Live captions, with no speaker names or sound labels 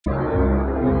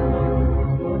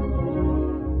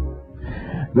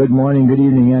Good morning, good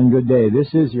evening, and good day. This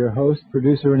is your host,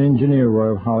 producer, and engineer,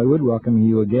 Roy of Hollywood, welcoming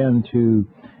you again to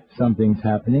Something's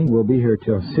Happening. We'll be here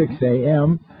till 6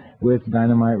 a.m. with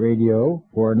Dynamite Radio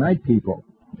for Night People.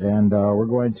 And we're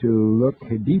going to look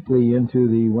deeply into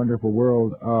the wonderful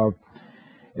world of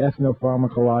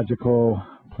ethnopharmacological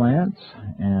plants,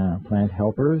 and plant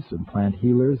helpers, and plant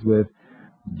healers with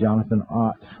Jonathan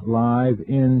Ott live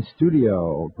in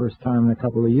studio. First time in a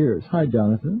couple of years. Hi,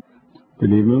 Jonathan.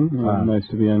 Good evening. Nice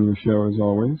to be on your show as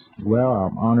always. Well,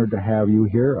 I'm honored to have you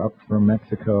here up from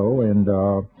Mexico, and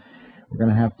we're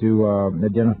going to have to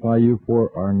identify you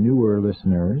for our newer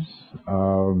listeners.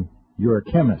 You're a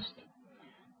chemist.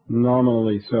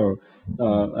 Nominally so.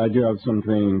 I do have some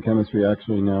training in chemistry.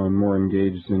 Actually, now I'm more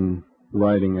engaged in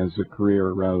writing as a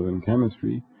career rather than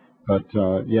chemistry. But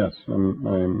yes, I'm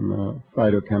a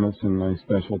phytochemist, and my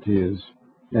specialty is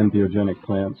entheogenic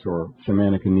plants or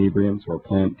shamanic inebriants or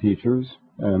plant teachers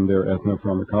and their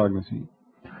ethnopharmacognosy.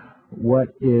 What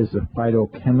is a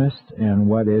phytochemist and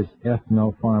what is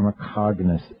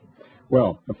ethnopharmacognosy?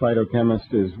 Well, a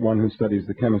phytochemist is one who studies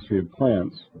the chemistry of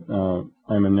plants. I'm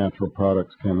a natural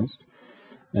products chemist,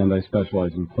 and I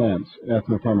specialize in plants.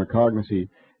 Ethnopharmacognosy,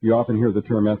 you often hear the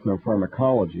term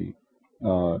ethnopharmacology.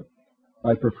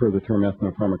 I prefer the term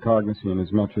ethnopharmacognosy in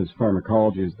as much as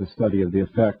pharmacology is the study of the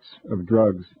effects of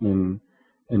drugs in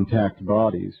intact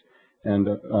bodies. And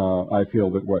I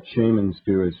feel that what shamans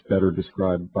do is better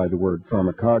described by the word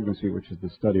pharmacognosy, which is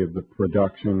the study of the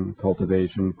production,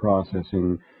 cultivation,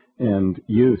 processing, and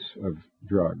use of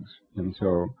drugs. And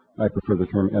so I prefer the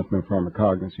term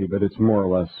ethnopharmacognosy, but it's more or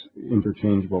less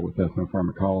interchangeable with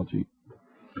ethnopharmacology.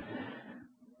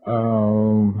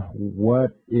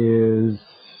 What is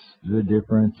the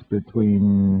difference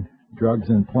between drugs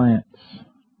and plants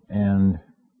and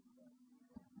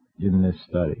in this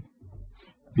study?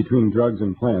 Between drugs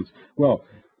and plants? Well,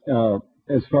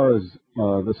 as far as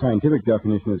the scientific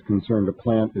definition is concerned, a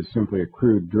plant is simply a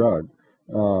crude drug.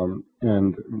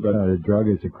 But a drug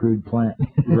is a crude plant.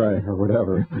 Right, or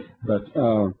whatever. But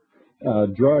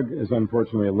drug is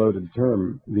unfortunately a loaded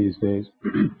term these days,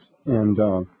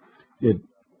 and it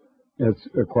has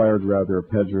acquired rather a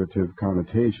pejorative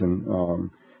connotation.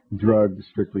 Drug,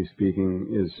 strictly speaking,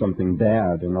 is something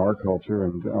bad in our culture,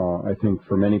 and I think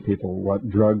for many people what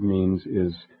drug means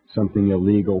is something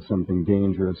illegal, something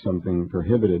dangerous, something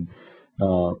prohibited.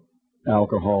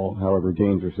 Alcohol, however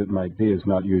dangerous it might be, is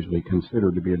not usually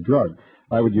considered to be a drug.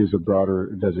 I would use a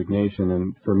broader designation,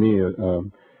 and for me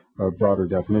a broader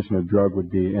definition of drug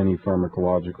would be any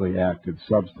pharmacologically active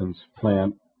substance,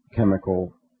 plant,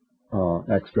 chemical,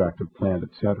 extract of plant,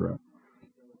 etc.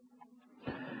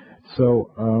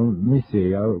 So let me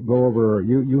see. I'll go over.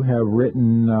 You have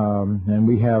written, and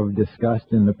we have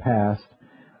discussed in the past,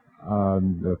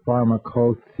 the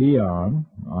pharmacotheon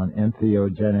on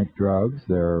entheogenic drugs.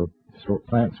 They're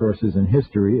plant sources in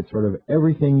history. It's sort of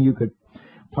everything you could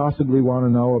possibly want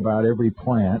to know about every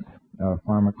plant.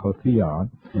 Pharmacotheon.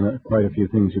 Quite a few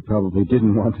things you probably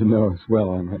didn't want to know as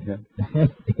well, I might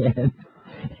add.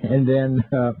 And then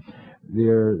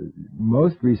their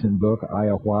most recent book,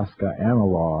 Ayahuasca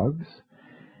Analogues,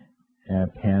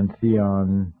 and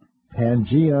Pangean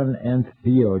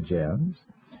Entheogens,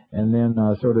 and then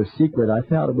sort of secret, I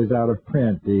thought it was out of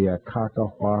print, the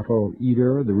Cacahuatl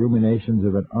Eater, the Ruminations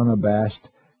of an Unabashed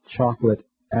Chocolate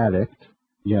Addict.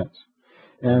 Yes,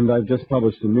 and I've just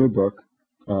published a new book,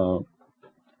 hot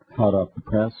off the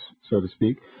press, so to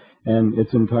speak, and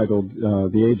it's entitled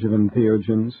The Age of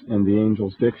Entheogens and the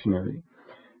Angel's Dictionary.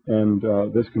 And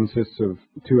this consists of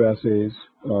two essays.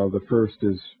 The first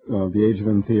is The Age of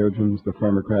Entheogens, the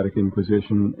Pharmacratic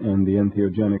Inquisition, and the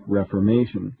Entheogenic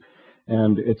Reformation.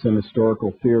 And it's an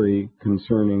historical theory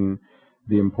concerning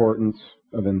the importance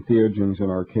of entheogens in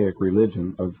archaic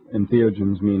religion, of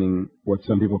entheogens meaning what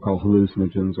some people call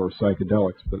hallucinogens or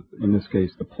psychedelics, but in this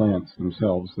case the plants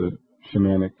themselves, the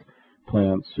shamanic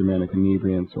plants, shamanic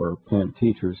inebriants, or plant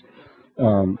teachers.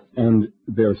 And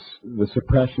there's the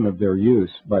suppression of their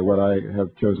use by what I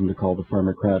have chosen to call the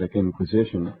Pharmacratic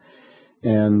Inquisition.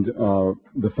 And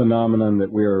the phenomenon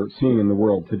that we are seeing in the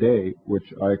world today,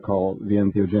 which I call the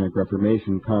Entheogenic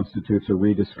Reformation, constitutes a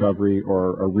rediscovery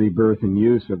or a rebirth in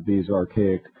use of these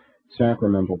archaic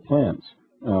sacramental plants.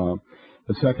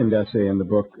 The second essay in the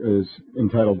book is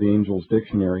entitled The Angel's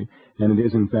Dictionary, and it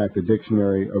is in fact a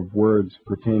dictionary of words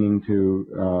pertaining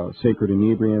to sacred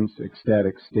inebriants,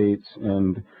 ecstatic states,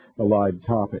 and allied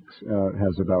topics. It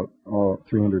has about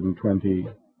 320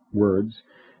 words,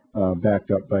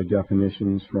 backed up by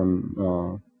definitions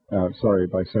from,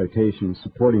 by citations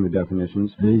supporting the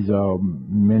definitions. These are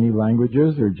many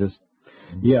languages, or just?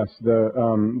 Yes,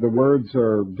 the words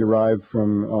are derived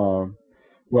from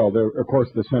Well, of course,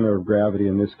 the center of gravity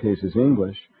in this case is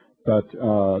English, but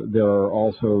there are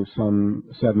also some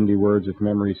 70 words, if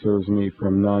memory serves me,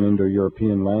 from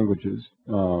non-Indo-European languages,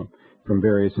 from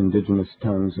various indigenous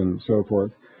tongues and so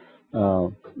forth.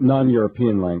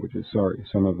 Non-European languages, sorry.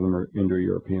 Some of them are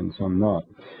Indo-European, some not.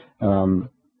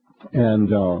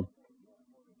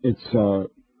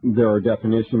 There are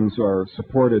definitions are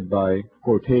supported by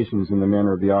quotations in the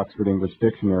manner of the Oxford English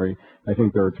Dictionary. I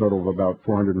think there are a total of about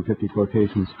 450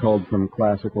 quotations culled from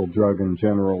classical drug and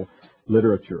general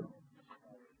literature.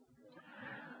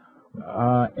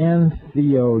 Entheogens,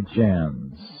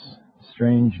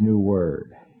 strange new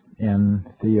word.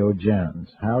 Entheogens.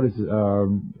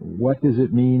 What does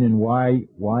it mean, and why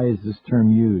is this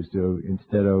term used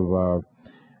instead of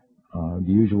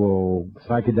the usual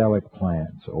psychedelic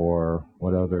plants, or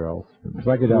what other else?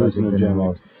 Psychedelic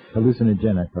Hallucinogenic.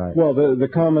 Hallucinogenic, right? Well, the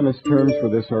commonest terms for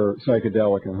this are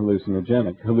psychedelic and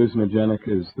hallucinogenic. Hallucinogenic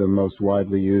is the most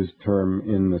widely used term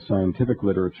in the scientific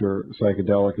literature.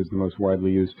 Psychedelic is the most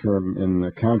widely used term in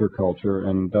the counterculture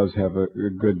and does have a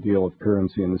good deal of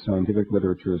currency in the scientific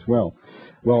literature as well.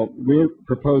 Well, we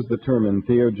proposed the term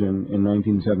entheogen in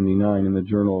 1979 in the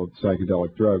Journal of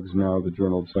Psychedelic Drugs, now the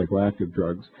Journal of Psychoactive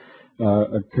Drugs.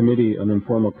 An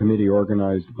informal committee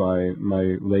organized by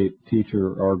my late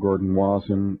teacher, R. Gordon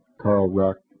Wasson, Carl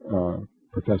Ruck,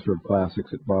 professor of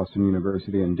classics at Boston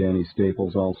University, and Danny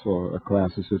Staples, also a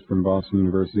classicist from Boston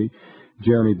University,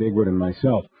 Jeremy Bigwood, and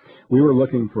myself. We were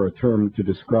looking for a term to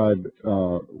describe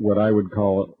what I would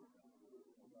call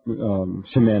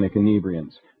shamanic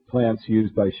inebriants, plants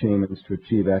used by shamans to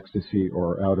achieve ecstasy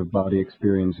or out-of-body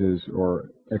experiences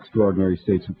or extraordinary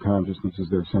states of consciousness, as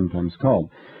they're sometimes called.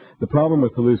 The problem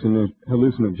with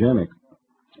hallucinogenic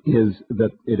is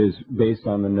that it is based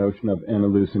on the notion of an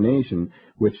hallucination,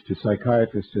 which to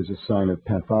psychiatrists is a sign of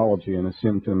pathology and a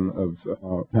symptom of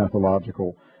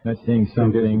pathological. That's saying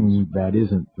something conditions that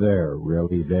isn't there,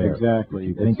 really there. Exactly.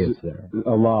 You think it's there.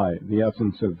 A lie. The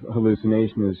essence of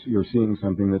hallucination is you're seeing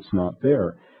something that's not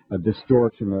there, a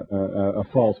distortion, a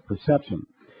false perception.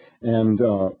 And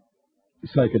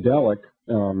psychedelic,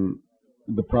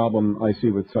 the problem I see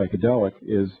with psychedelic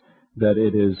is that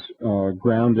it is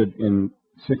grounded in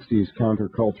 60s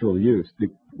countercultural use.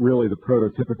 Really, the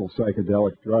prototypical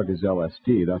psychedelic drug is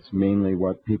LSD. That's mainly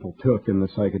what people took in the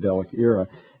psychedelic era.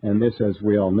 And this, as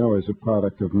we all know, is a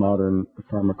product of modern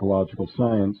pharmacological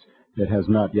science that has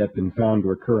not yet been found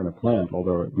to occur in a plant,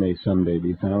 although it may someday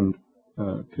be found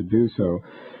to do so.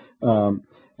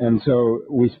 And so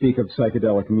we speak of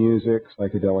psychedelic music,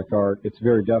 psychedelic art. It's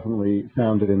very definitely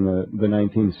founded in the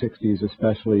 1960s,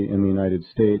 especially in the United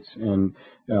States, and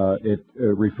it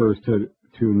refers to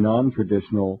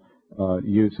non-traditional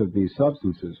use of these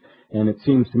substances. And it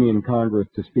seems to me incongruous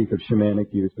to speak of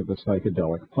shamanic use of a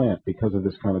psychedelic plant because of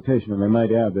this connotation. And I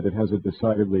might add that it has a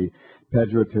decidedly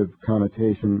pejorative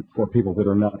connotation for people that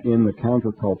are not in the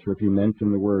counterculture. If you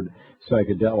mention the word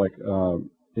psychedelic,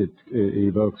 it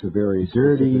evokes a very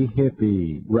dirty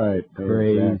hippie, right?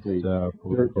 Crazed, exactly.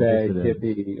 Dirtbag,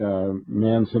 hippie,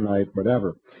 Mansonite,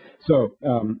 whatever. So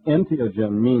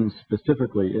entheogen means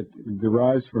specifically, it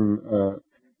derives from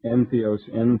entheos,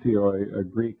 entheoi, a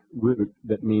Greek root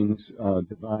that means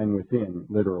divine within,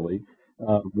 literally.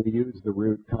 We use the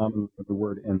root common for the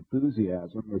word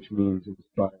enthusiasm, which means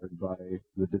inspired by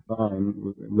the divine.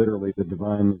 Literally, the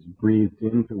divine is breathed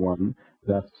into one.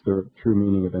 That's the true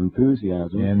meaning of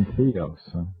enthusiasm. Entheos.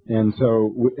 And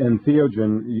so,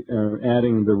 entheogen,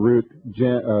 adding the root,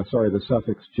 the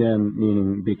suffix gen,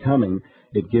 meaning becoming,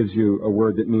 it gives you a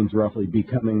word that means roughly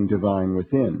becoming divine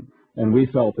within. And we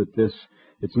felt that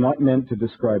it's not meant to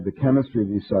describe the chemistry of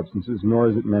these substances, nor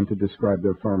is it meant to describe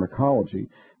their pharmacology.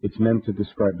 It's meant to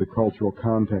describe the cultural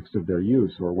context of their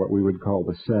use, or what we would call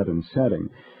the set and setting.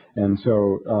 And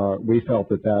so we felt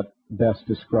that best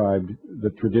described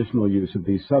the traditional use of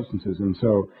these substances. And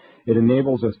so it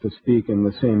enables us to speak in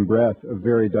the same breath of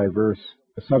very diverse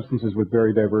substances with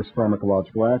very diverse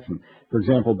pharmacological action. For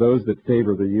example, those that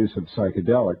favor the use of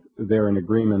psychedelic, they're in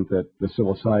agreement that the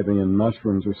psilocybin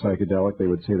mushrooms are psychedelic. They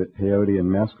would say that peyote and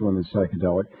mescaline is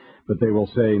psychedelic, but they will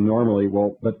say normally,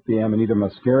 well, but the Amanita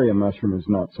muscaria mushroom is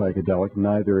not psychedelic,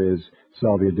 neither is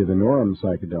Salvia divinorum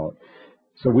psychedelic.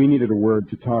 So we needed a word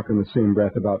to talk in the same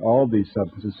breath about all of these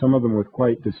substances, some of them with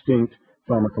quite distinct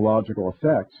pharmacological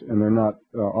effects, and they're not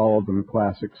all of them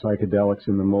classic psychedelics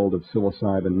in the mold of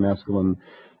psilocybin, mescaline,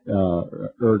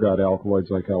 ergot alkaloids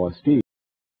like LSD.